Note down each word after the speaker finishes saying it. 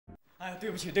哎，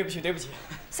对不起，对不起，对不起。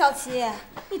小齐，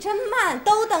你真慢，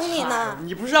都等你呢。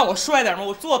你不是让我帅点吗？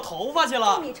我做头发去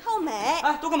了。你臭美。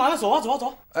哎，都干嘛呢？走啊，走啊，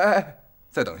走。哎，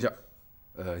再等一下。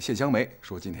谢香梅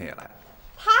说今天也来。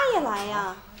他也来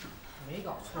呀？没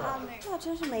搞错。那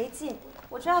真是没劲。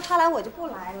我知道他来，我就不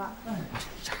来了。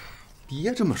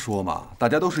别这么说嘛，大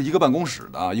家都是一个办公室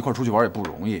的，一块出去玩也不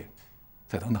容易。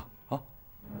再等等啊。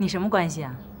你什么关系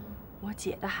啊？我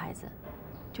姐的孩子，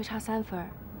就差3分。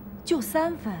就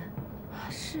3分。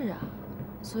是啊，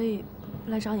所以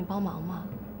不来找你帮忙嘛。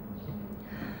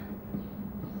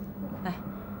哎，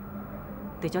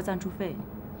得交赞助费。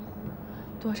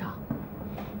多少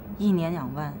？1年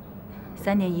2万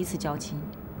，3年1次交清，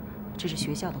这是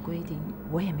学校的规定，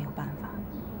我也没有办法。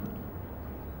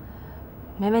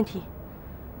没问题。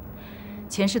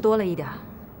钱是多了一点，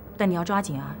但你要抓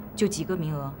紧啊，就几个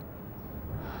名额。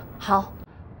好，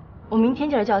我明天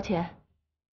就来交钱。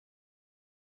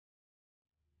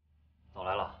早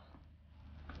来了，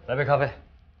来杯咖啡。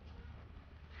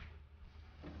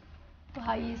不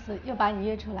好意思，又把你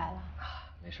约出来了。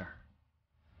没事儿。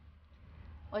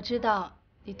我知道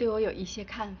你对我有一些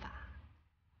看法。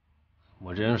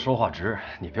我这人说话直，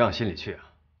你别往心里去啊。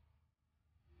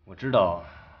我知道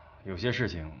有些事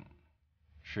情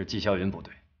是季霄云不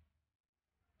对。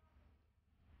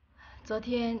昨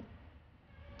天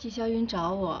季霄云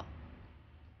找我，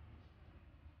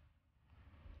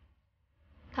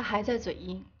他还在嘴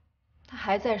硬，他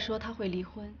还在说他会离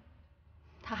婚，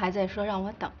他还在说让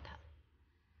我等他，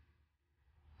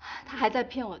他还在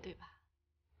骗我，对吧？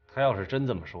他要是真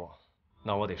这么说，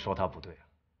那我得说他不对啊。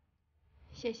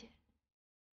谢谢。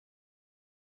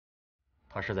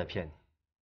他是在骗你。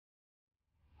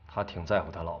他挺在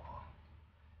乎他老婆，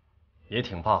也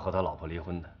挺怕和他老婆离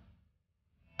婚的。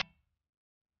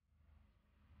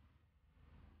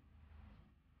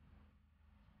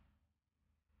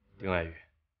丁爱玉，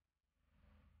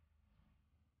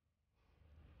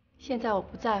现在我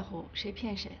不在乎谁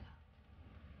骗谁了，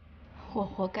我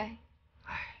活该。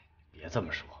哎，别这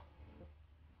么说。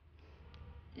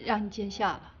让你见笑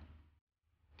了。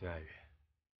丁爱玉，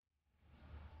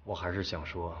我还是想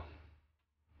说，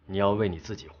你要为你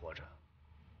自己活着，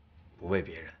不为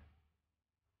别人。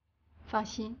放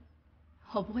心，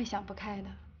我不会想不开的。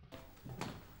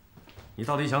你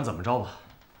到底想怎么着吧？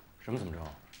什么怎么着？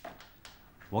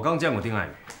我刚见过丁爱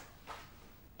玉。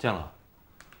见了。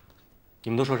你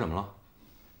们都说什么了？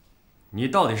你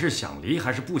到底是想离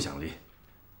还是不想离？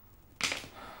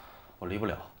我离不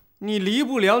了。你离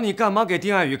不了，你干嘛给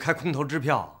丁爱玉开空头支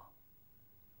票？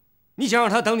你想让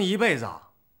她等你一辈子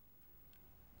啊？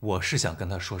我是想跟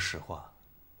她说实话，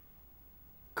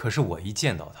可是我一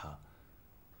见到她，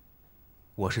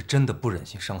我是真的不忍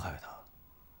心伤害她。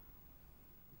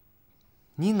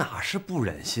你哪是不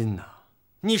忍心呢？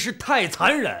你是太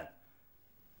残忍，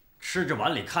吃着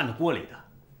碗里看着锅里的。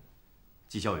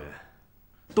季霄云，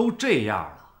都这样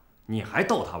了，你还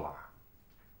逗他玩？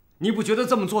你不觉得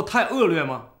这么做太恶劣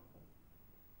吗？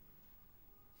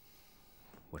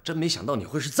我真没想到你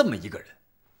会是这么一个人。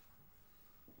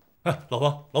哎，老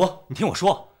王，你听我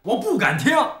说。我不敢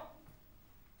听。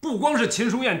不光是秦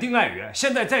书燕、丁爱宇，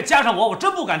现在再加上我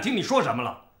真不敢听你说什么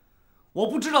了。我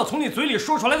不知道从你嘴里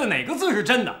说出来的哪个字是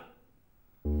真的。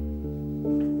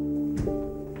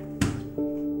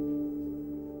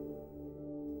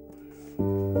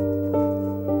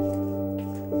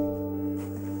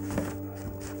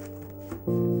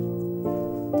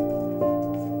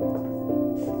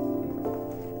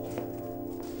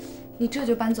你这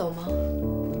就搬走吗？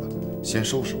先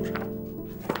收拾收拾。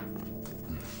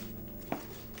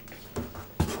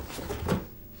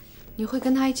你会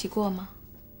跟他一起过吗？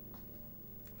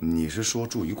你是说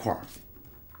住一块儿？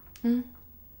嗯。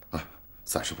啊，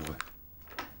暂时不会。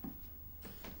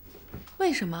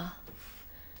为什么？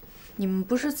你们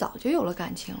不是早就有了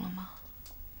感情了吗？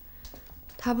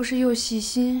他不是又细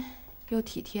心又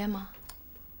体贴吗？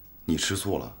你吃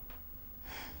醋了？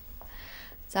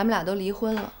咱们俩都离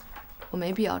婚了，我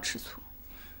没必要吃醋。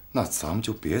那咱们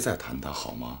就别再谈他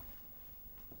好吗？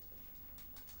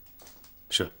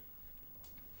是，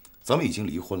咱们已经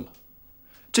离婚了，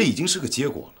这已经是个结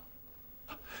果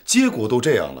了。结果都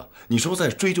这样了，你说再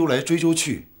追究来追究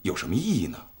去有什么意义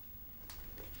呢？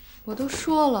我都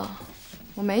说了，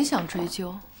我没想追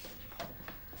究，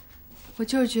我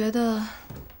就是觉得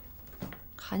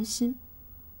寒心。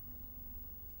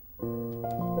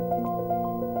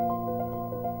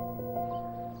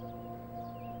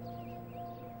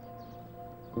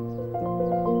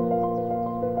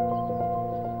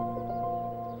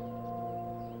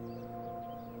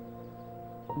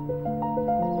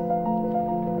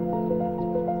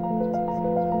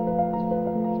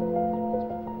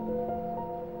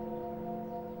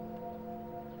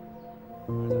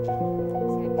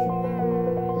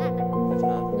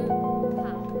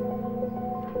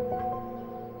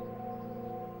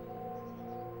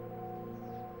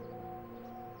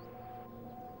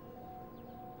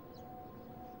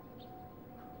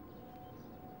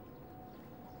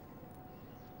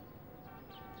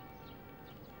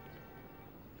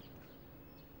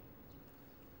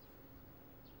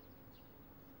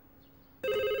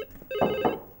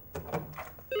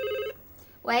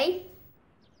喂，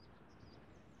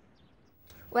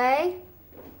喂，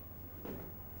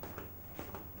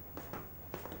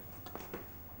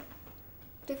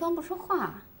对方不说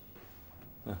话。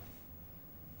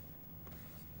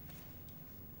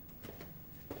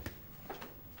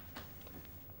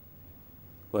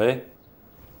喂，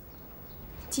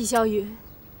季小雨，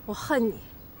我恨你。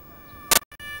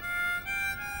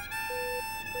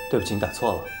对不起，你打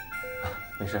错了，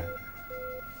没事。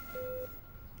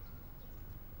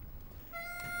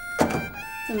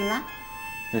怎么了？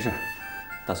没事，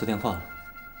打错电话了。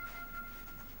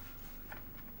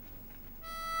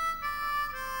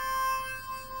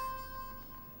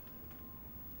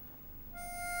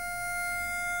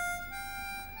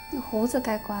你胡子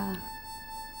该刮了。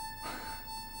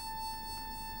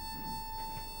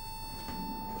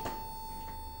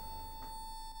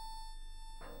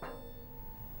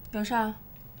有事儿？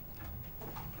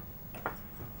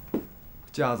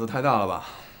架子太大了吧？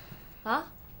啊？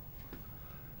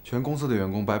全公司的员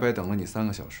工白白等了你3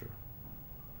个小时，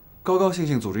高高兴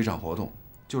兴组织一场活动，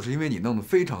就是因为你弄得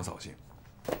非常扫兴。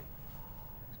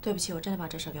对不起，我真的把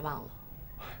这事儿给忘了。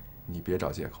你别找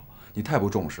借口，你太不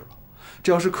重视了。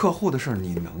这要是客户的事儿，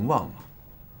你能忘吗？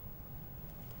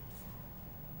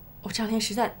我这2天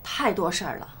实在太多事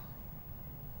儿了。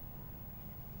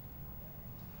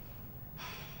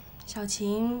小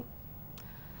琴，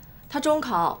她中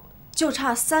考就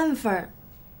差3分，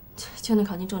就能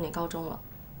考进重点高中了。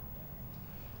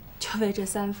就为这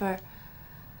3分，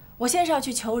我先是要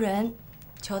去求人，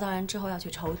求到人之后要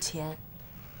去筹钱。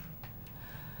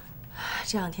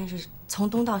这2天是从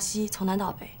东到西，从南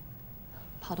到北，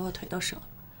跑得我腿都折了。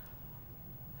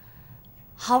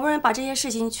好不容易把这些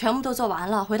事情全部都做完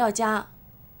了，回到家，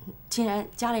竟然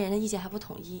家里人的意见还不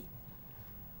统一，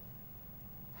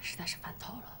实在是烦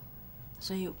透了。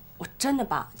所以我真的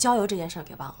把郊游这件事儿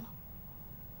给忘了。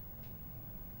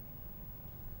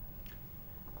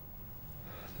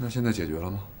那现在解决了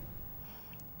吗？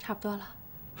差不多了。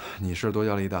你事儿多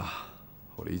压力大，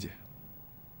我理解。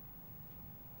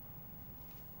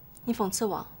你讽刺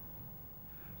我？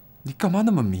你干嘛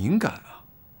那么敏感啊？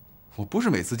我不是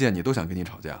每次见你都想跟你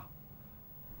吵架。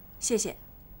谢谢。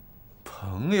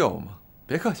朋友嘛，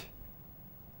别客气。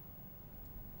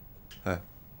哎，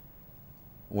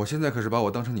我现在可是把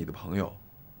我当成你的朋友，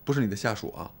不是你的下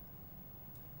属啊。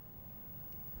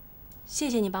谢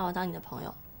谢你把我当你的朋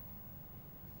友。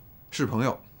是朋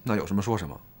友，那有什么说什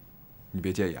么，你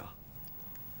别介意啊。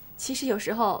其实有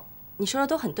时候你说的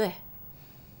都很对。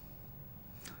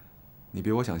你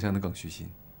比我想象的更虚心。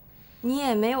你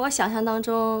也没有我想象当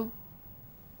中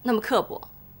那么刻薄。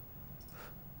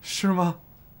是吗？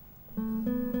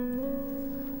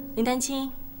林丹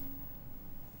青，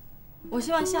我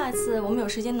希望下一次我们有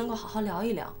时间能够好好聊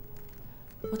一聊。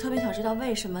我特别想知道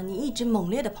为什么你一直猛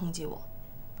烈的抨击我。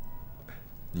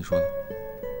你说呢？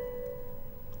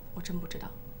我真不知道。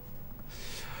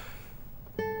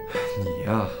你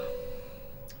呀，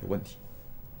有问题。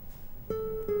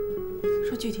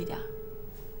说具体点。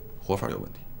活法有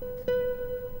问题。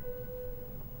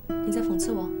你在讽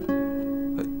刺我？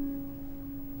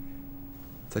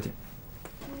再见。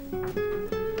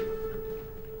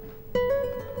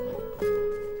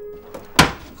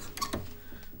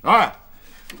哎，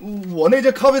我那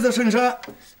件咖啡色衬衫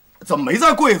怎么没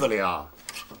在柜子里啊？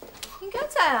应该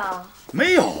在啊。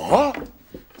没有啊。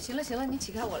行了行了，你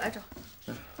起开，我来找。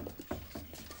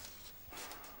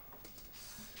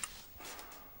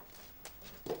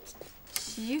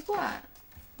奇怪，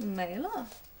没了。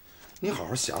你好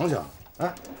好想想，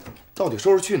哎，到底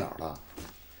收拾去哪儿了？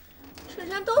衬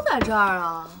衫都在这儿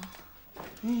啊。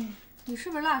你是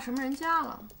不是落什么人家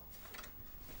了？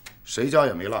谁家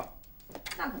也没落。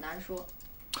那可难说。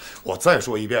我再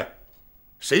说一遍，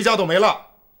谁家都没落。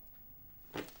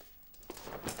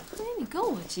嘿，你跟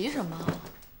我急什么？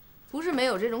不是没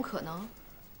有这种可能，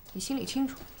你心里清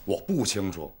楚。我不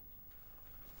清楚。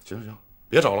行行行，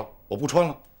别找了，我不穿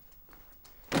了。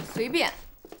随便。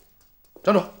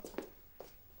站住！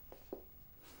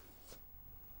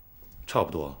差不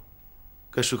多，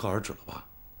该适可而止了吧？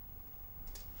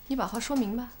你把话说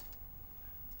明白。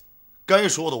该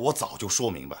说的我早就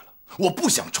说明白了，我不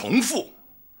想重复。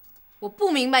我不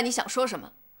明白你想说什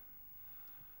么。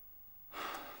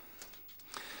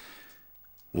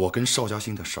我跟邵嘉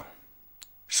欣的事儿，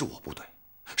是我不对，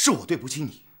是我对不起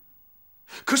你。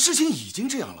可事情已经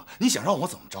这样了，你想让我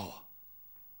怎么着啊？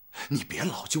你别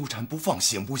老纠缠不放，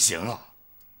行不行啊？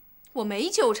我没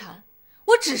纠缠，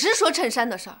我只是说衬衫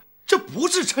的事儿。这不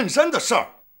是衬衫的事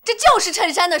儿，这就是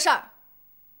衬衫的事儿。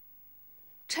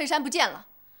衬衫不见了，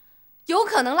有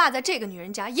可能落在这个女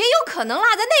人家，也有可能落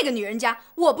在那个女人家。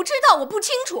我不知道，我不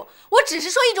清楚，我只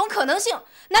是说一种可能性。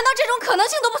难道这种可能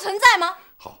性都不存在吗？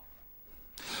好，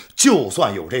就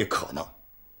算有这可能，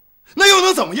那又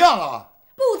能怎么样啊？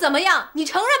不怎么样，你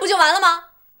承认不就完了吗？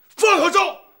方可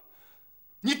忠，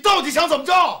你到底想怎么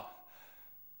着？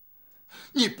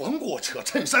你甭给我扯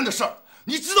衬衫的事儿，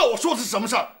你知道我说的是什么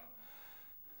事儿？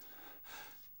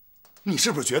你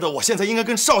是不是觉得我现在应该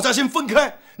跟邵嘉欣分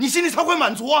开，你心里才会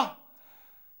满足啊？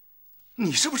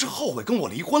你是不是后悔跟我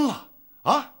离婚了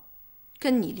啊？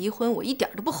跟你离婚，我一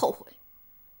点都不后悔。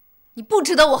你不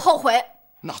值得我后悔。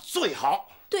那最好。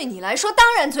对你来说，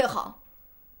当然最好。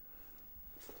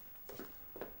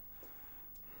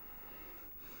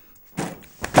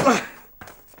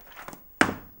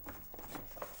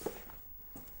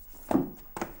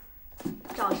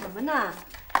找什么呢？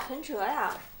存折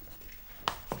呀。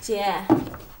姐，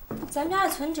咱家的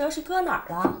存折是搁哪儿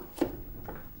了？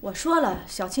我说了，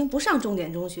小青不上重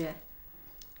点中学，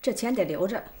这钱得留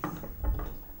着。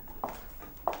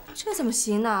这怎么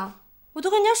行呢？我都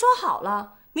跟人家说好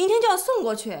了，明天就要送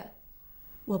过去。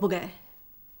我不给，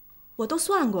我都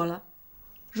算过了，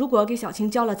如果给小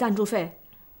青交了赞助费，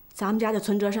咱们家的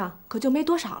存折上可就没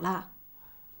多少了。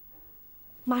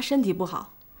妈身体不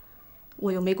好，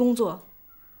我又没工作，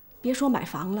别说买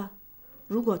房了，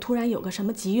如果突然有个什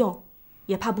么急用，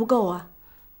也怕不够啊。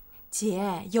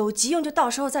姐，有急用就到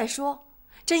时候再说，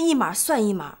这一码算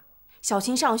一码。小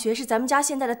青上学是咱们家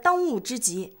现在的当务之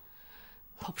急。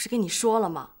我不是跟你说了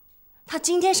吗？她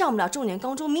今天上不了重点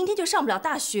高中，明天就上不了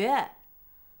大学。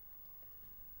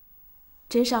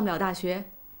真上不了大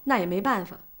学，那也没办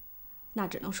法，那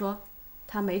只能说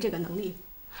她没这个能力，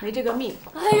没这个命。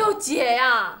哎呦，姐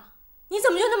呀，你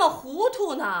怎么就那么糊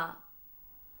涂呢？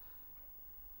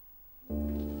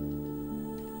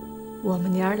我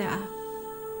们娘儿俩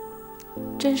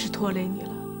真是拖累你了。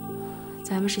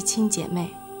咱们是亲姐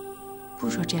妹，不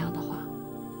说这样的话。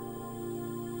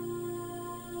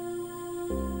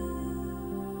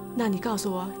那你告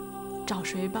诉我找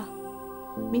谁吧，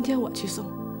明天我去送。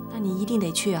那你一定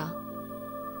得去啊。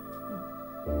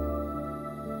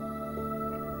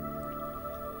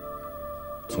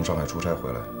从上海出差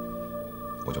回来，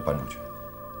我就搬出去。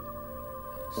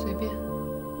随便。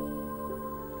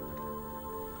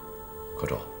可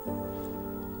周，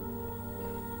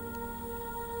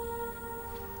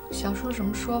想说什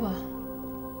么说吧。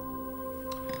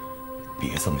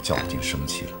别这么较劲生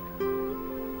气了。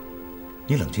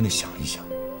你冷静地想一想，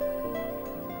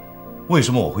为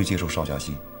什么我会接受邵嘉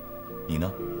欣？你呢？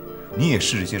你也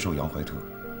试着接受杨怀特。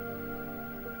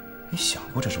你想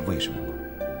过这是为什么吗？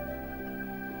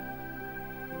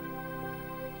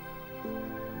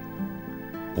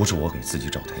不是我给自己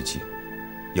找台阶，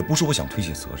也不是我想推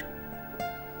卸责任。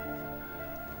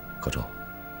可周，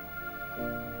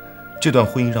这段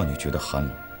婚姻让你觉得寒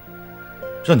冷，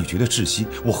让你觉得窒息，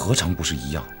我何尝不是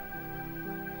一样？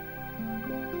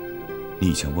你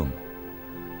以前问我，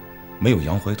没有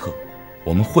杨怀特，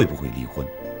我们会不会离婚？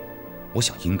我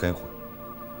想应该会。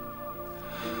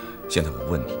现在我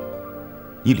问你，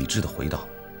你理智地回答我：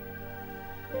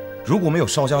如果没有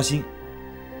邵嘉欣，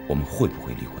我们会不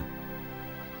会离婚？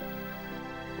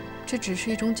这只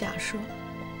是一种假设，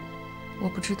我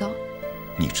不知道。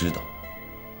你知道，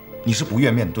你是不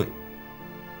愿面对。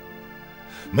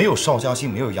没有邵嘉欣，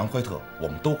没有杨怀特，我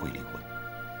们都会离婚。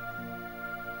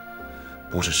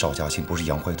不是邵嘉欣，不是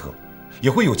杨怀特，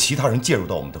也会有其他人介入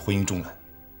到我们的婚姻中来，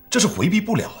这是回避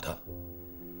不了的。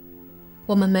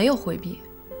我们没有回避，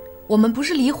我们不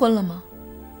是离婚了吗？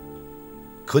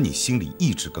可你心里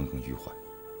一直耿耿于怀。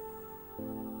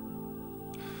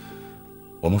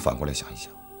我们反过来想一想，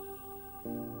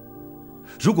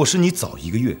如果是你早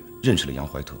1个月认识了杨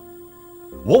怀特，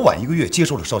我晚1个月接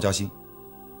受了邵嘉欣，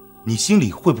你心里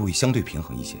会不会相对平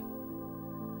衡一些？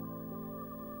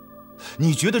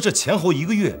你觉得这前后1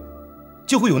个月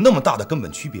就会有那么大的根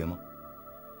本区别吗？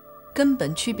根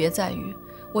本区别在于，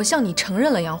我向你承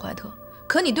认了杨怀特，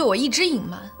可你对我一直隐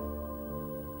瞒。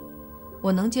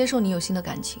我能接受你有新的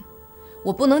感情，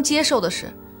我不能接受的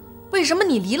是，为什么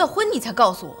你离了婚你才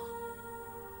告诉我？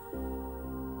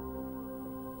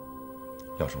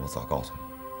要是我早告诉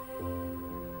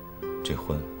你，这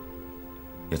婚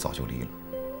也早就离了。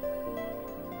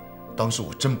当时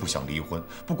我真不想离婚，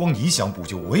不光你想补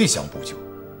救，我也想补救。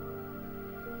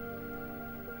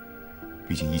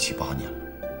毕竟一起8年了，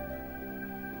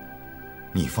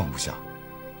你放不下，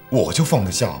我就放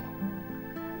得下吧。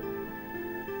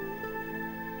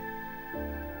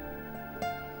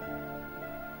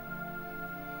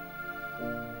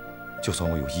就算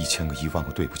我有1000个、1万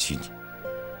个对不起你，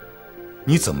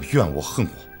你怎么怨我、恨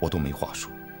我，我都没话说。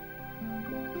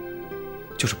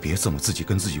就是别这么自己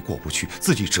跟自己过不去，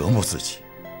自己折磨自己。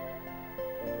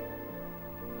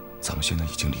咱们现在已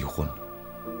经离婚了，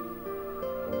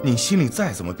你心里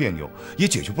再怎么别扭，也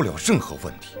解决不了任何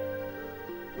问题。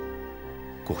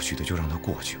过去的就让它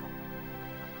过去吧，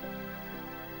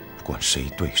不管谁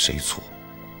对谁错，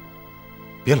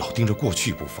别老盯着过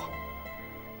去不放，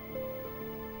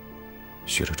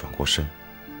学着转过身，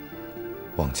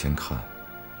往前看，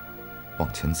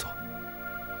往前走。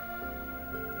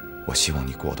我希望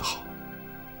你过得好，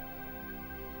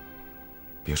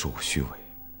别说我虚伪。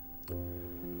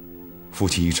夫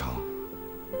妻一场，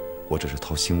我只是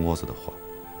掏心窝子的话。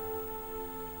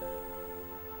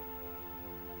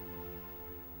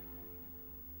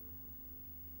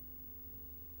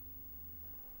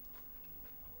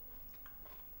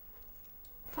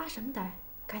发什么呆？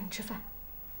赶紧吃饭。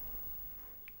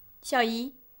小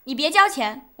姨，你别交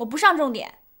钱，我不上重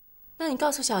点。那你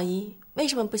告诉小姨为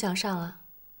什么不想上啊？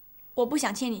我不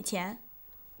想欠你钱，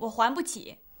我还不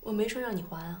起。我没说让你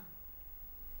还啊。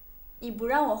你不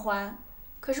让我还，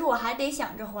可是我还得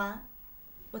想着还。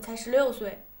我才16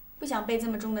岁，不想背这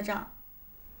么重的账，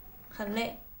很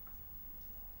累。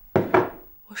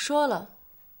我说了，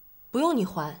不用你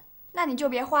还。那你就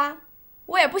别花，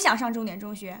我也不想上重点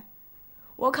中学。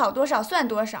我考多少算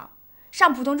多少，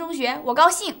上普通中学我高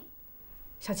兴。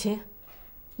小琴，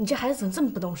你这孩子怎么这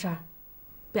么不懂事儿？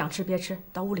不想吃别吃，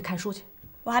到屋里看书去。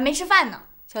我还没吃饭呢。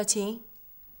小琴，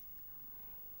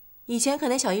以前可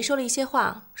能小姨说了一些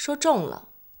话，说重了，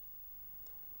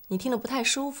你听了不太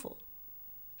舒服。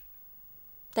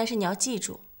但是你要记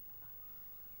住，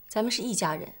咱们是一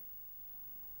家人，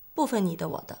不分你的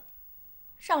我的。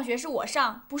上学是我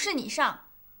上，不是你上；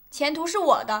前途是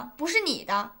我的，不是你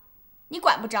的，你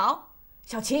管不着。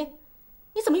小琴，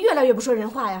你怎么越来越不说人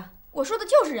话呀？我说的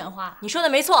就是人话。你说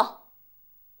的没错。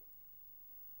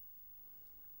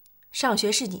上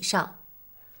学是你上，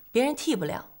别人替不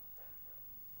了，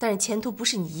但是前途不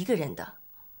是你一个人的。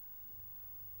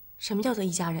什么叫做一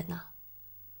家人呢？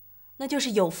那就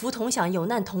是有福同享，有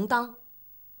难同当。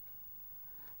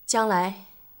将来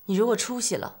你如果出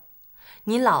息了，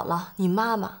你姥姥、你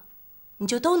妈妈，你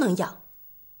就都能养。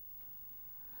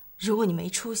如果你没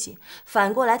出息，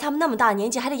反过来他们那么大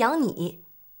年纪还得养你。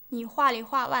你话里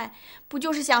话外不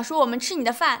就是想说我们吃你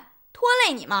的饭，拖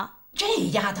累你吗？这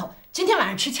丫头今天晚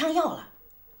上吃枪药了，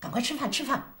赶快吃饭吃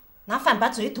饭，拿饭把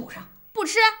嘴堵上。不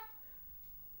吃，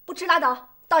不吃拉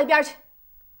倒，到一边去。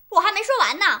我还没说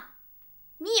完呢。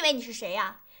你以为你是谁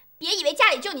呀？别以为家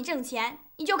里就你挣钱，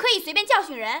你就可以随便教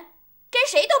训人，跟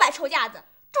谁都摆臭架子。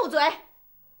住嘴！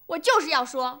我就是要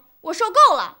说，我受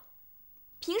够了。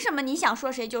凭什么你想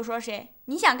说谁就说谁，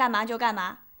你想干嘛就干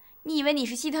嘛？你以为你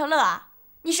是希特勒啊？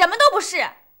你什么都不是。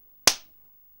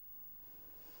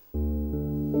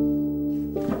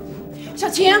小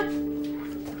晴，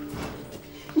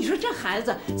你说这孩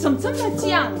子怎么这么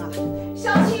犟啊？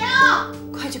小晴，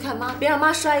快去看妈，别让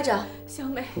妈摔着。小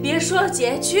美，别说了，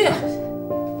姐去。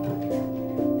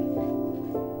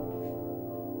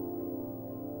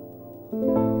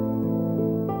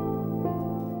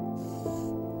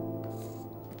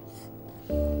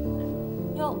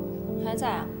哟，你还在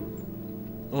啊？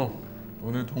哦，我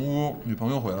那同屋女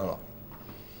朋友回来了。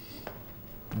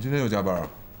你今天又加班啊？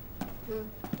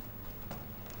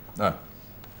哎，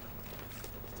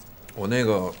我那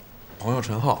个朋友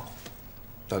陈浩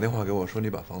打电话给我说你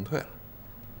把房退了。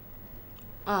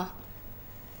啊，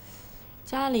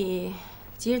家里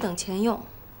急着等钱用，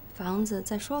房子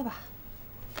再说吧。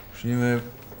是因为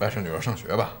外甥女儿上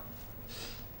学吧？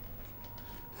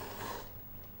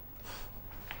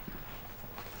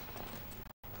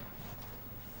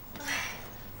哎，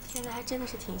现在还真的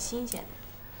是挺新鲜的。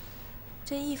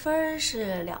这1分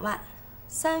是2万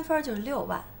，3分就是6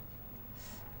万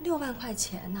，6万块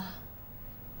钱呢。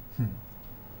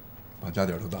把家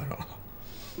底儿都搭上了。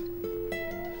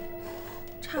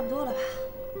差不多了吧？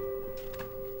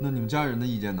那你们家人的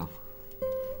意见呢？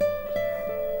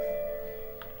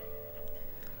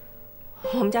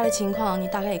我们家的情况你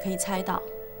大概也可以猜到。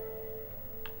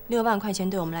6万块钱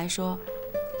对我们来说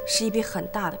是一笔很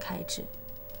大的开支。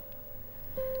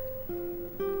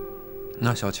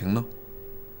那小晴呢？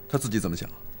她自己怎么想？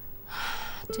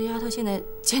这丫头现在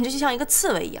简直就像一个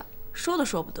刺猬一样，说都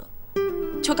说不得。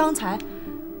就刚才，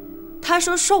她还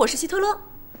说我是希特勒。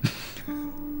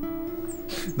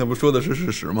那不说的是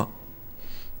事实吗？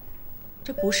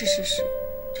这不是事实，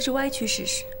这是歪曲事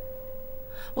实。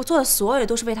我做的所有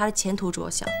都是为她的前途着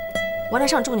想。我让她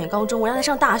上重点高中，我让她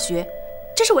上大学，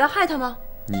这是我要害她吗？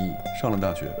你上了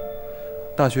大学，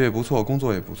大学也不错，工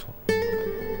作也不错，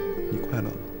你快乐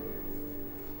吗？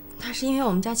那是因为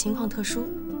我们家情况特殊。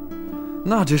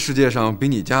那这世界上比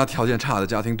你家条件差的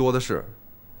家庭多的是，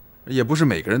也不是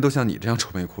每个人都像你这样愁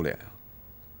眉苦脸呀。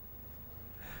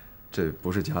这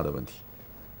不是家的问题，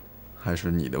还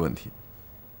是你的问题。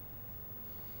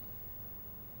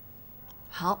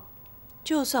好，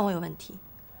就算我有问题，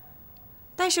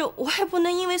但是我也不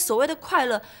能因为所谓的快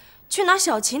乐，去拿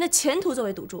小琴的前途作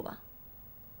为赌注吧？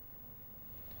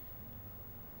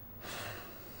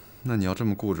那你要这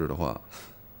么固执的话，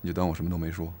你就当我什么都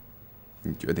没说，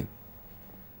你决定。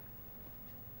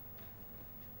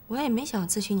我也没想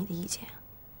咨询你的意见。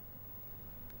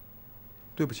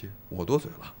对不起，我多嘴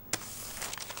了。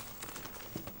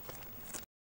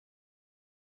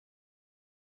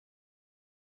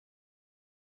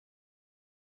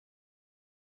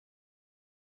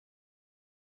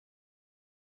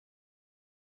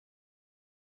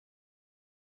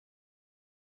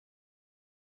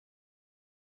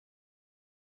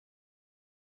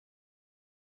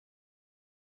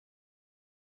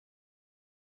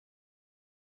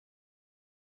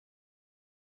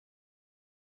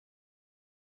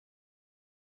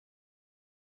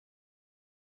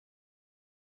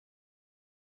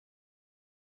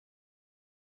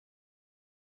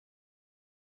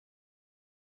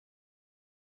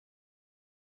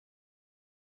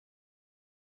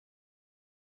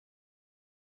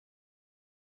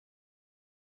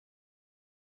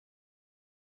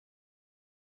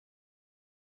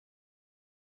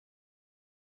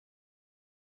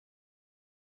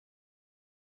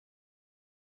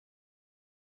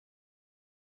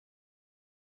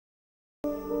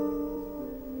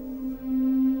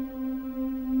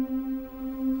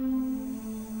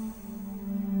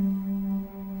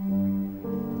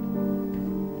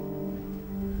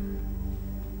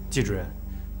季主任，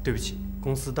对不起，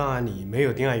公司档案里没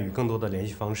有丁爱宇更多的联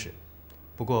系方式，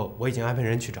不过我已经安排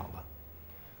人去找了。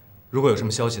如果有什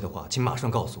么消息的话，请马上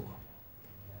告诉我，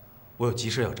我有急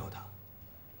事要找他。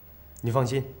你放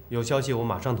心，有消息我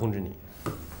马上通知你。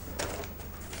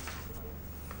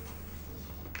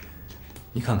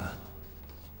你看看。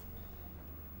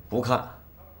不看，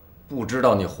不知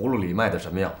道你葫芦里卖的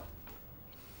什么药。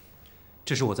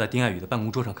这是我在丁爱宇的办公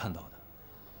桌上看到的。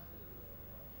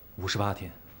58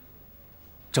天，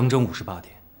整整58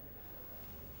天。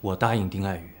我答应丁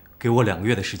爱宇给我2个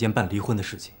月的时间办离婚的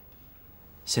事情，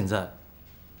现在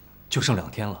就剩2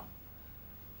天了。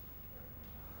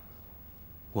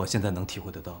我现在能体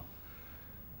会得到，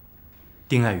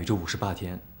丁爱宇这58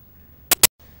天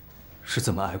是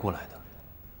怎么挨过来的。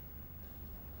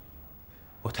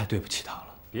我太对不起他了。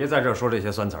别在这说这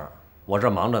些酸词儿，我这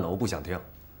忙着呢，我不想听。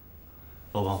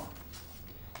老王，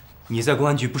你在公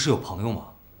安局不是有朋友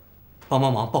吗？帮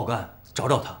帮忙，报个案，找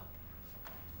找他。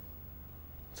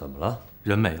怎么了？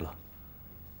人没了，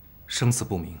生死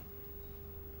不明。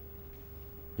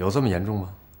有这么严重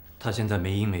吗？他现在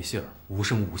没音没信儿，无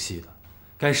声无息的，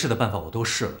该试的办法我都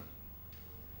试了，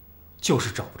就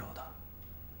是找不着他。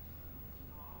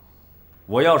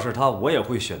我要是他，我也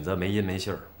会选择没音没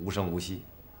信儿，无声无息，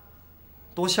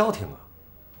多消停啊！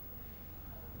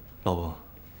老翁，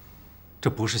这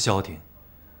不是消停，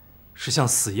是像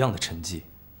死一样的沉寂。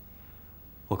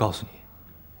我告诉你，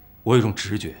我有一种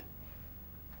直觉，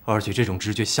而且这种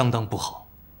直觉相当不好。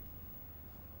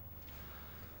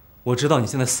我知道你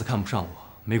现在死看不上我，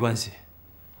没关系，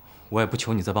我也不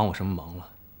求你再帮我什么忙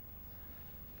了。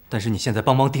但是你现在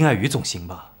帮帮丁爱宇总行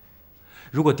吧？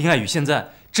如果丁爱宇现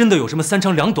在真的有什么3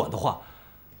长2短的话，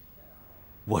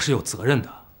我是有责任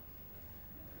的。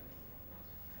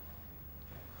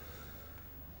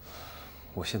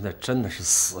我现在真的是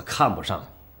死看不上你。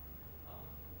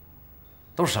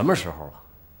都什么时候了？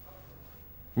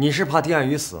你是怕丁爱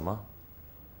宇死吗？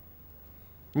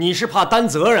你是怕担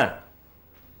责任？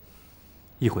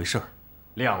一回事儿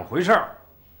，2回事儿。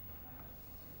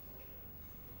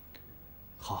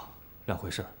好，2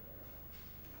回事儿。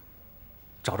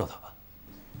找找他吧。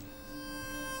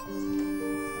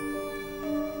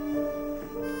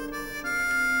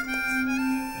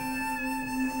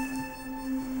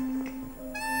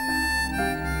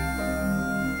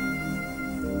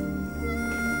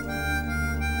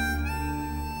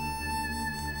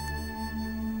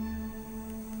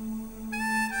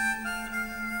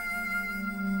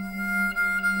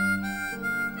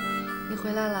你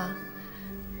回来啦，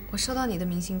我收到你的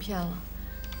明信片了，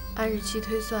按日期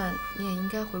推算，你也应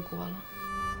该回国了。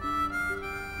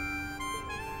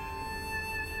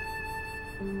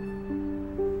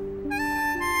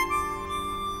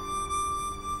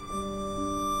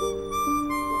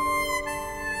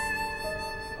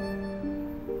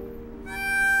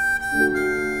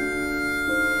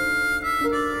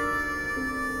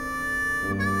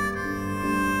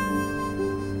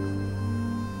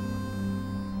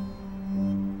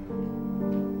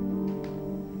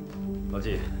老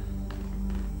季，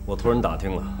我托人打听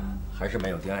了，还是没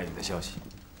有丁爱宇的消息。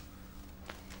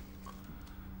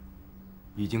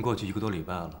已经过去1个多礼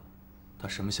拜了，他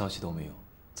什么消息都没有。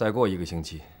再过1个星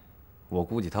期，我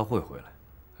估计他会回来。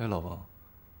哎，老王，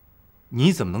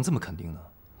你怎么能这么肯定呢？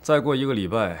再过1个礼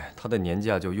拜，他的年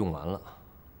假就用完了，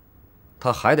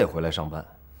他还得回来上班。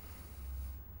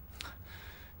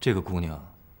这个姑娘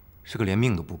是个连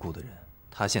命都不顾的人，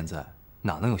她现在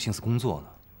哪能有心思工作呢？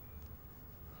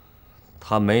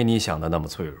她没你想的那么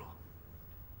脆弱。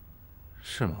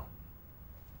是吗？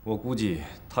我估计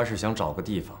她是想找个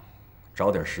地方，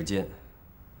找点时间，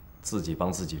自己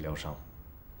帮自己疗伤。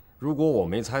如果我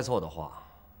没猜错的话，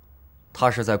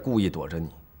她是在故意躲着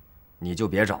你，你就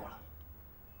别找了。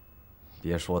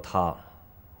别说她了，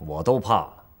我都怕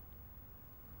了。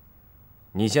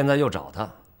你现在又找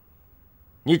她，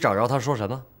你找着她说什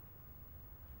么？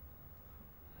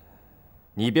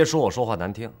你别说我说话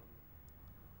难听。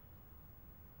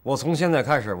我从现在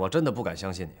开始，我真的不敢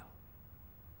相信你了。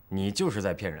你就是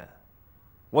在骗人。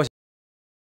我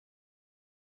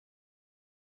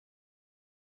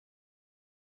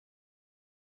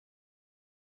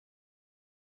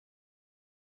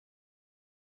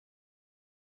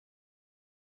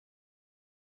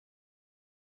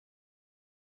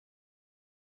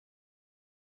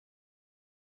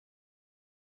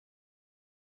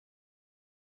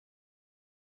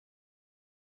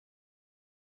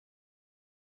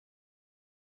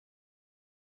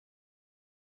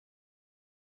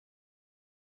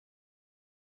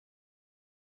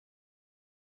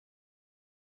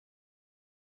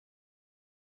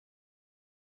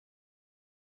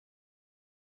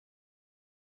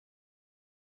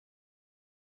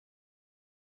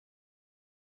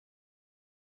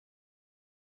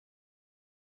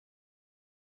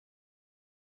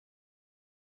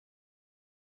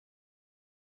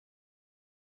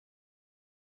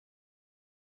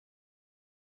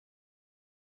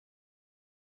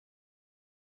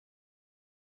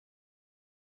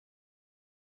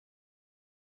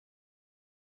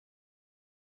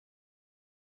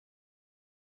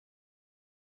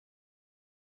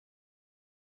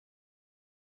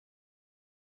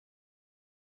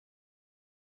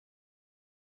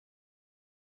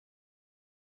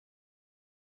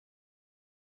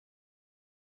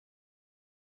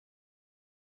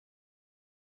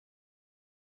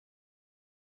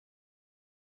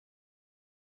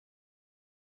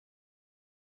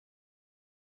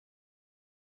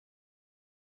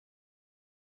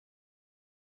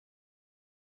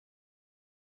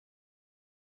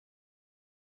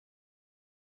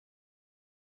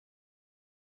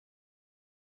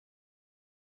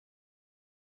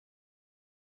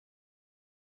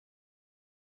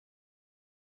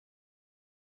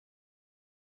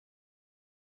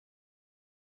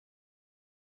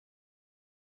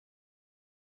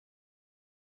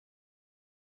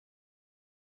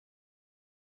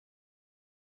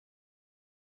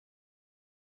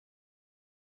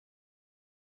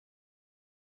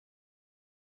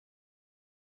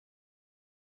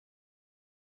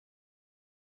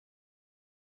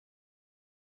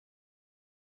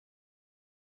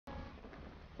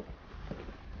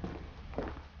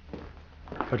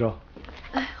小周，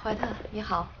哎，怀特，你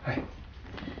好。哎，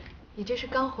你这是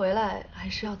刚回来还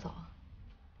是要走啊？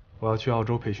我要去澳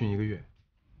洲培训1个月。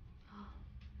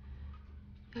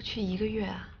要去1个月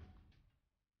啊？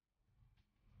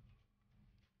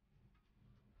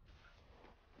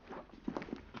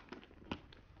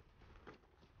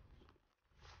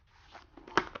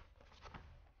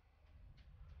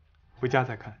回家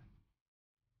再看。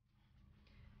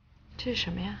这是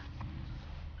什么呀？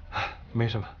没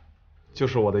什么，就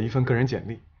是我的一份个人简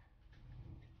历。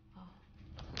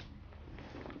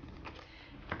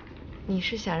你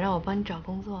是想让我帮你找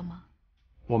工作吗？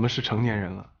我们是成年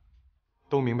人了，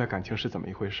都明白感情是怎么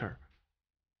一回事儿。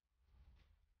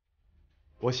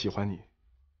我喜欢你，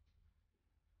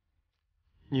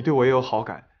你对我也有好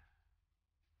感，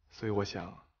所以我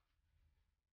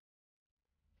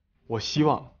希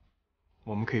望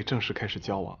我们可以正式开始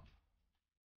交往。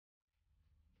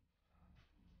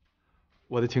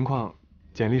我的情况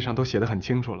简历上都写得很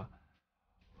清楚了，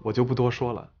我就不多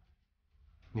说了，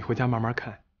你回家慢慢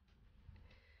看。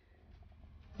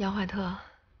杨怀特，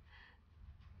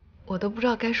我都不知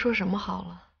道该说什么好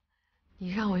了，你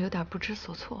让我有点不知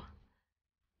所措。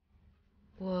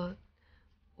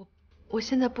我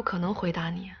现在不可能回答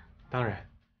你啊。当然，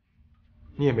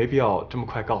你也没必要这么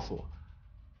快告诉我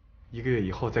，1个月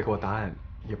以后再给我答案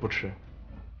也不迟。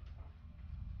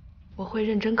我会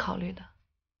认真考虑的。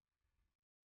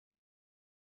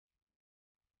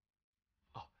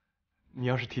哦，你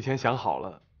要是提前想好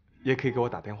了，也可以给我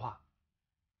打电话。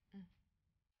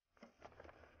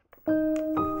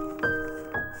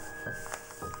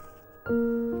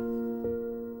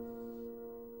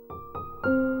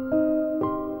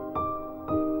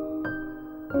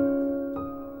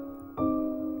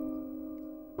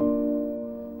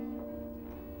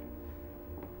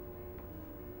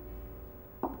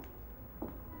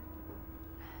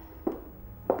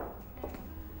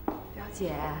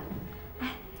姐，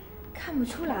哎，看不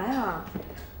出来啊，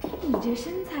你这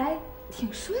身材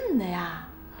挺顺的呀。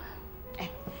哎，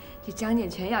这张建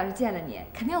全要是见了你，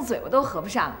肯定嘴巴都合不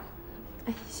上。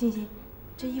哎，欣欣，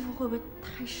这衣服会不会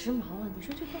太时髦了？你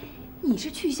说这个，你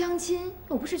是去相亲，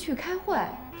又不是去开会。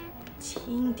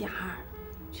轻点儿，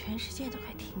全世界都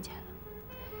快听见了。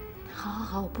好好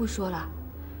好，我不说了。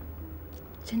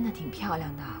真的挺漂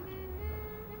亮的。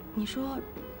你说，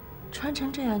穿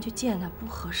成这样去见他不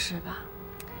合适吧？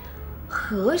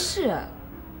合适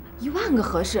，10000个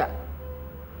合适。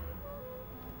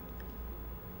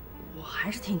我还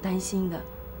是挺担心的，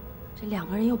这2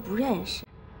个人又不认识，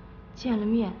见了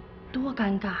面多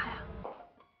尴尬呀！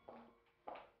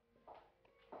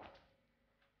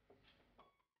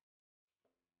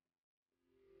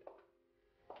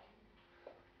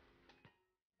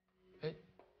哎，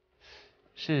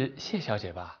是谢小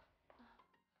姐吧？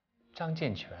张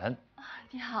建全。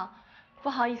你好，不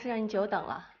好意思让你久等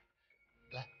了。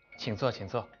来，请坐，请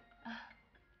坐。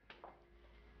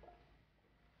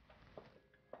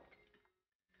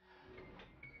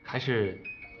还是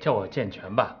叫我建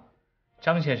全吧，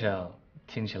张先生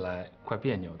听起来怪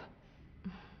别扭的。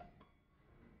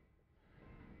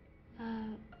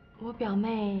我表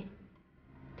妹，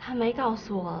她没告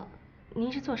诉我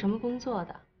您是做什么工作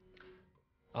的。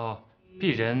哦，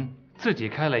鄙人自己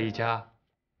开了一家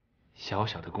小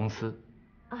小的公司。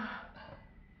啊，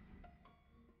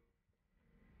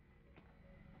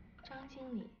张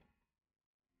经理。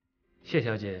谢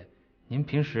小姐，您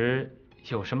平时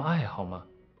有什么爱好吗？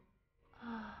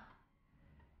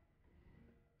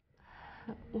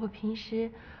我平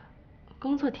时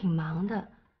工作挺忙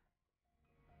的，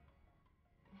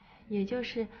也就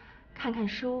是看看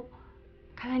书，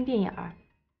看看电影儿。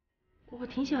我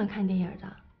挺喜欢看电影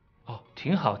的。哦，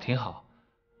挺好，挺好。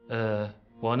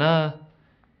我呢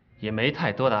也没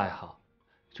太多的爱好，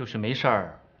就是没事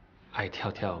儿爱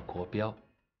跳跳国标。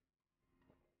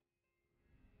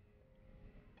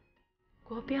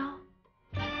国标？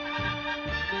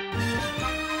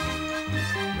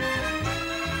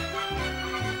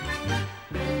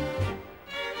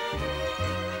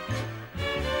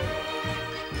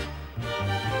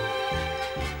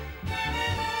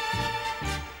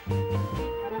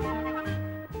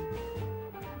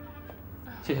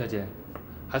谢小姐，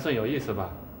还算有意思吧？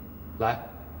来，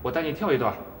我带你跳一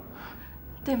段。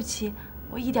对不起，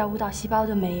我一点舞蹈细胞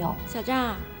都没有。小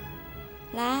张，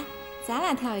来，咱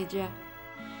俩跳一支。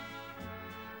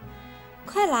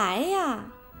快来呀！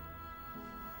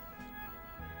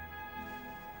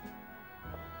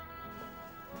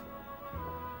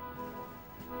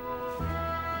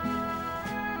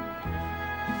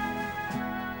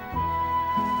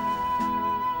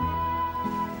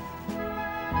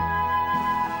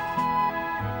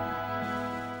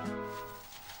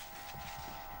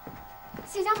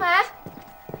谢小美，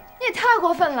你也太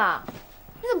过分了！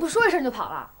你怎么不说一声就跑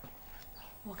了？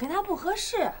我跟他不合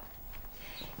适。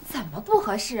怎么不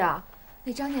合适啊？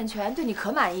那张建全对你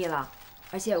可满意了，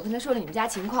而且我跟他说了你们家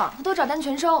情况，他都照单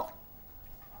全收。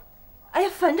哎呀，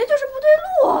反正就是不对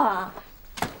路啊！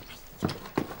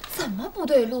怎么不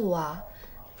对路啊？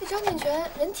那张建全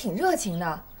人挺热情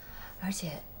的，而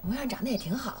且模样长得也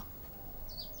挺好。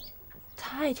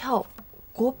他爱跳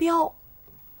国标。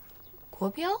国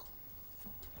标？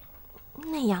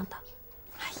那样的。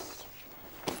哎呀，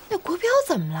那国标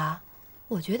怎么了？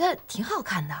我觉得挺好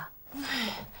看的。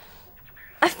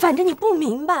哎，反正你不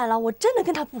明白了，我真的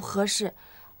跟他不合适。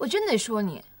我真得说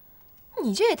你，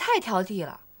你这也太挑剔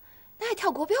了。那爱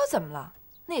跳国标怎么了？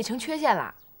那也成缺陷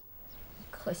了。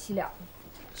可惜了，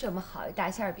这么好一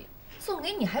大馅饼，送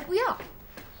给你还不要。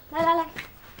来来来，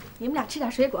你们俩吃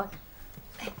点水果。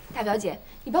哎，大表姐，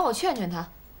你帮我劝劝他，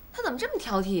他怎么这么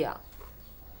挑剔呀？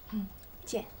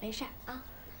姐，没事啊，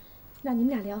让你们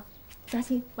俩聊，张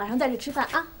鑫晚上在这吃饭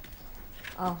啊。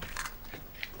哦，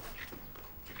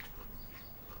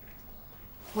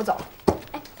我走了。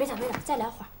哎，别走别走，再聊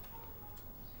会儿。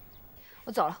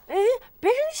我走了。哎，别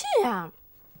生气呀。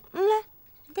来，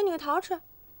给你个桃吃。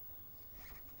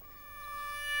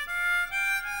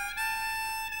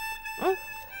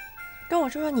跟我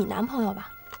说说你男朋友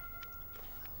吧。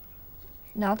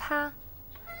聊他？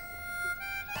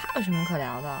他有什么可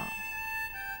聊的？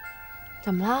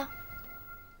怎么了？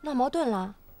闹矛盾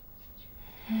了？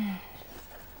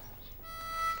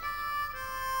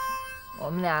我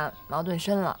们俩矛盾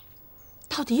深了。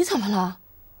到底怎么了？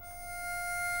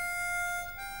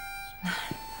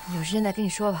有时间再跟你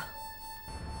说吧。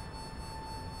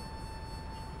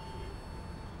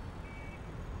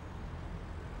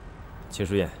秦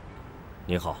书燕，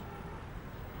你好。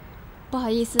不好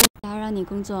意思打扰你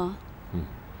工作。嗯。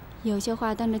有些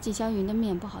话当着季霄云的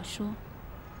面不好说。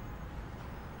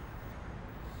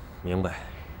明白。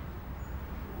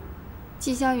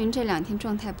季霄云这2天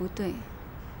状态不对。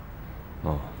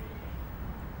哦。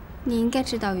你应该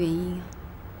知道原因啊。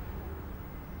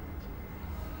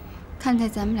看在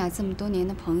咱们俩这么多年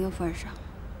的朋友份上，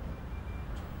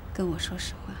跟我说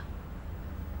实话。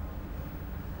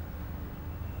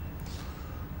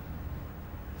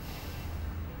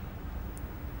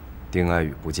丁爱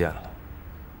雨不见了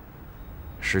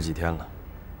，10几天了。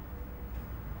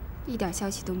一点消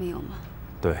息都没有吗？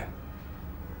对。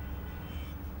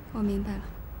我明白了。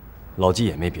老季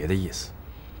也没别的意思，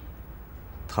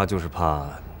他就是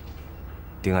怕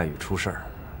丁爱雨出事儿，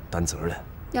担责任。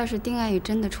要是丁爱雨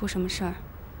真的出什么事儿，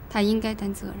他应该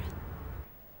担责任。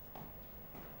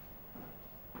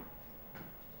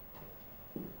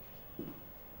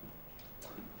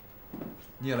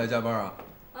你也来加班啊？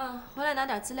嗯，回来拿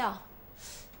点资料。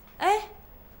哎，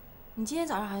你今天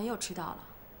早上好像又迟到了。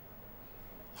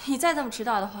你再这么迟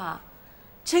到的话，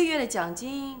这个月的奖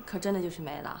金可真的就是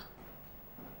没了。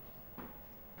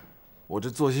我这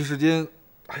作息时间，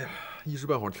哎呀，一时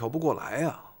半会儿调不过来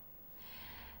呀。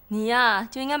你呀，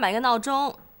就应该买个闹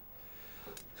钟。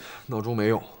闹钟没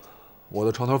用，我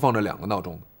的床头放着2个闹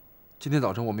钟呢。今天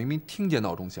早晨我明明听见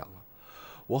闹钟响了，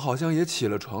我好像也起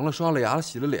了床了，刷了牙了，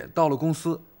洗了脸，到了公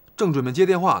司，正准备接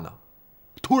电话呢，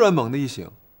突然猛地一醒，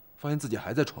发现自己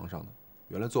还在床上呢，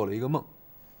原来做了一个梦。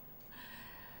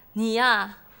你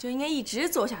呀，就应该一直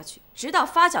做下去，直到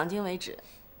发奖金为止。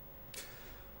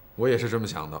我也是这么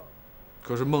想的，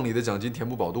可是梦里的奖金填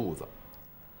不饱肚子。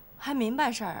还明白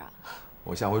事儿啊？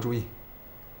我下回注意。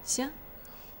行。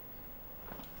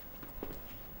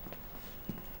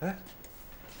哎，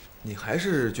你还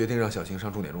是决定让小晴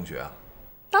上重点中学啊？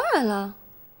当然了。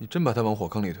你真把她往火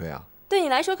坑里推啊？对你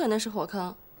来说可能是火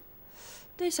坑，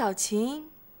对小晴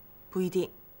不一定。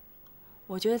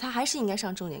我觉得她还是应该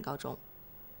上重点高中。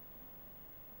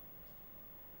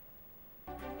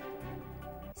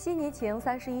悉尼晴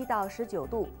31到19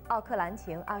度，奥克兰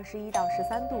晴21到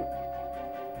13度，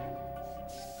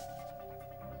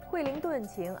惠灵顿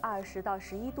晴20到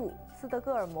11度，斯德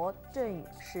哥尔摩阵雨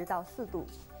10到4度。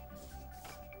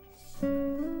4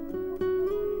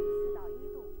到1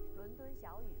度，伦敦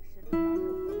小雨16到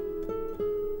6度。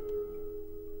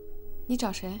你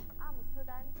找谁？阿姆斯特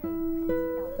丹阵雨17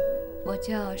到7度。我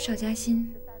叫邵嘉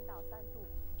欣。13到3度。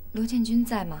罗建军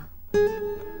在吗？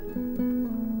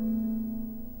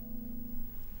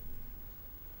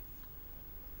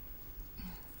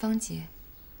芳姐，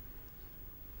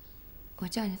我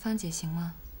叫你芳姐行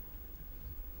吗？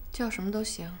叫什么都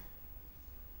行。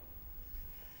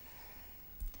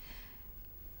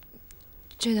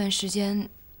这段时间，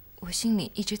我心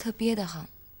里一直特憋得慌，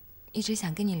一直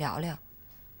想跟你聊聊。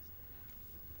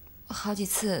我好几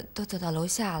次都走到楼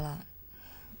下了，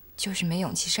就是没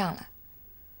勇气上来。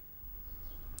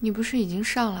你不是已经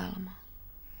上来了吗？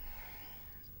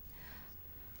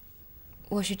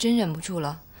我是真忍不住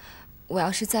了。我要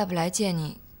是再不来见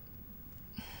你，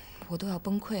我都要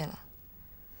崩溃了。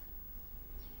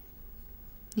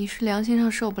你是良心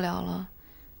上受不了了，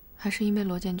还是因为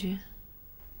罗建军？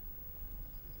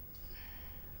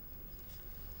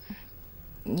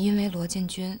因为罗建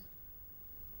军。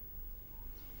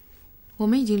我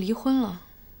们已经离婚了，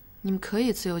你们可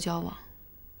以自由交往。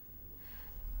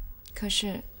可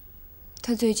是，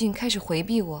他最近开始回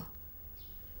避我。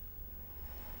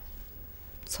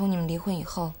从你们离婚以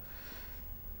后，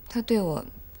他对我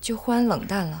就忽然冷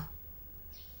淡了。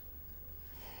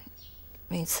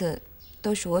每次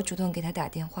都是我主动给他打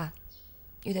电话，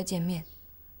约他见面。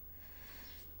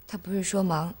他不是说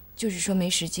忙，就是说没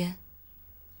时间。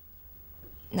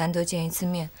难得见一次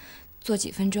面，坐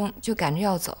几分钟就赶着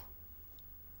要走。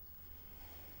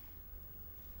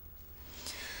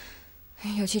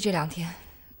尤其这2天，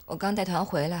我刚带团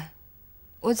回来，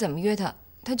我怎么约他，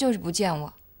他就是不见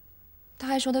我。他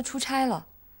还说他出差了。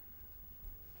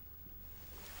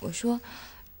我说，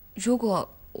如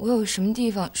果我有什么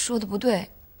地方说的不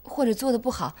对，或者做的不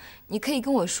好，你可以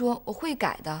跟我说，我会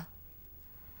改的。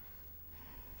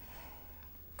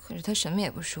可是他什么也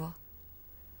不说。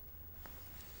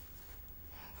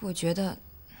我觉得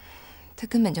他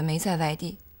根本就没在外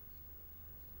地，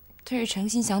他是诚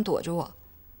心想躲着我。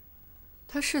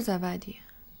他是在外地，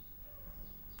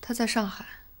他在上海。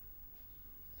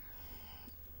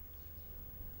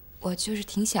我就是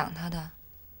挺想他的，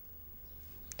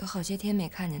都好些天没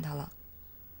看见他了。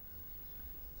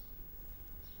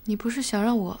你不是想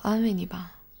让我安慰你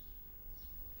吧？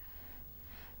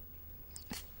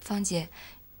芳姐，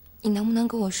你能不能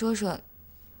跟我说说，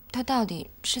他到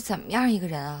底是怎么样一个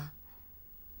人啊？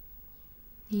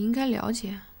你应该了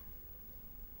解。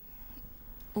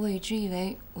我一直以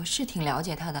为我是挺了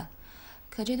解他的，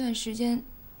可这段时间，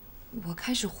我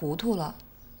开始糊涂了。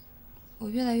我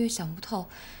越来越想不透，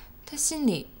他心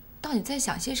里到底在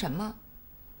想些什么。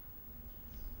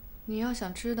你要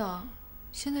想知道，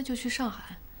现在就去上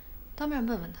海，当面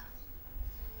问问他。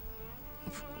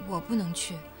我不能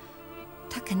去，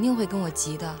他肯定会跟我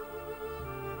急的。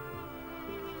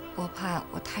我怕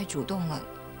我太主动了，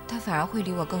他反而会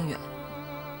离我更远。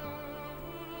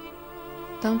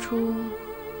当初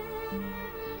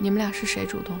你们俩是谁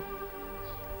主动？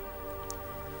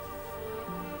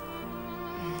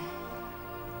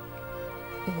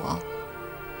我。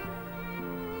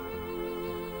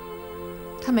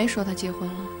他没说他结婚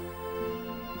了。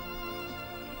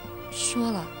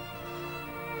说了，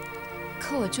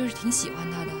可我就是挺喜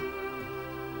欢他的。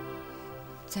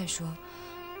再说，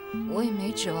我也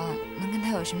没指望能跟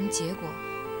他有什么结果，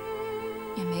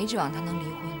也没指望他能离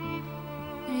婚，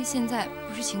因为现在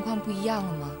不是情况不一样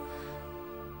了吗？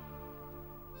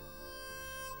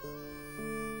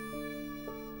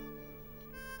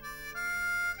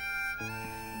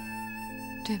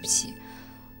对不起，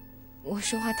我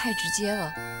说话太直接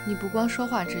了。你不光说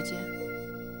话直接，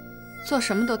做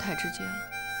什么都太直接了。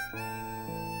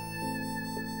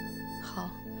好，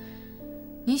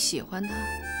你喜欢他，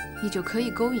你就可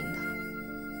以勾引他。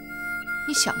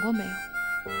你想过没有，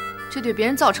这对别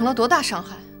人造成了多大伤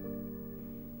害？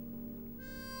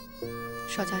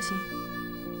邵嘉欣，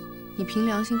你凭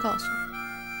良心告诉我，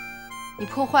你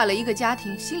破坏了一个家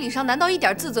庭，心理上难道一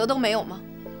点自责都没有吗？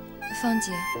芳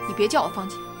姐，你别叫我芳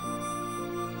姐。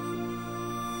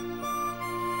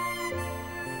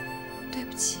对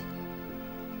不起，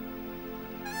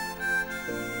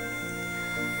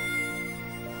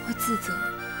我自责，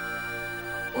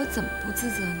我怎么不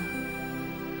自责呢？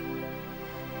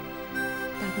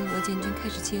打跟罗建军开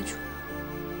始接触，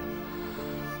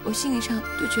我心理上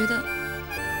就觉得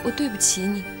我对不起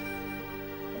你。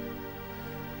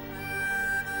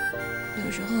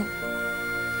有时候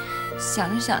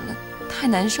想着想着太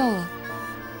难受了，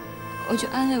我就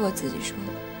安慰我自己说，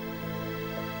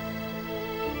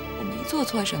我没做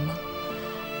错什么，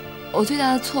我最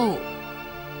大的错误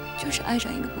就是爱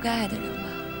上一个不该爱的人吧。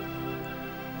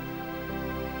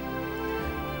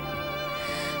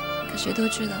可谁都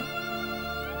知道，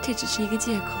这只是一个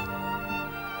借口，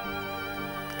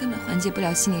根本缓解不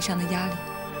了心理上的压力。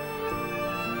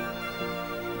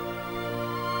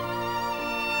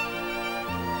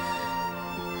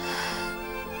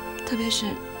特别是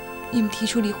你们提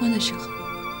出离婚的时候，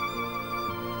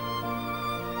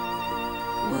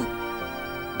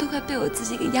我都快被我自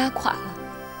己给压垮了。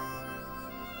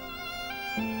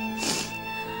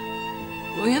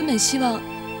我原本希望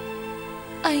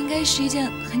爱应该是一件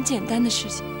很简单的事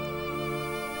情，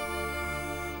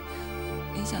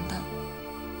没想到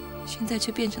现在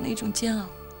却变成了一种煎熬。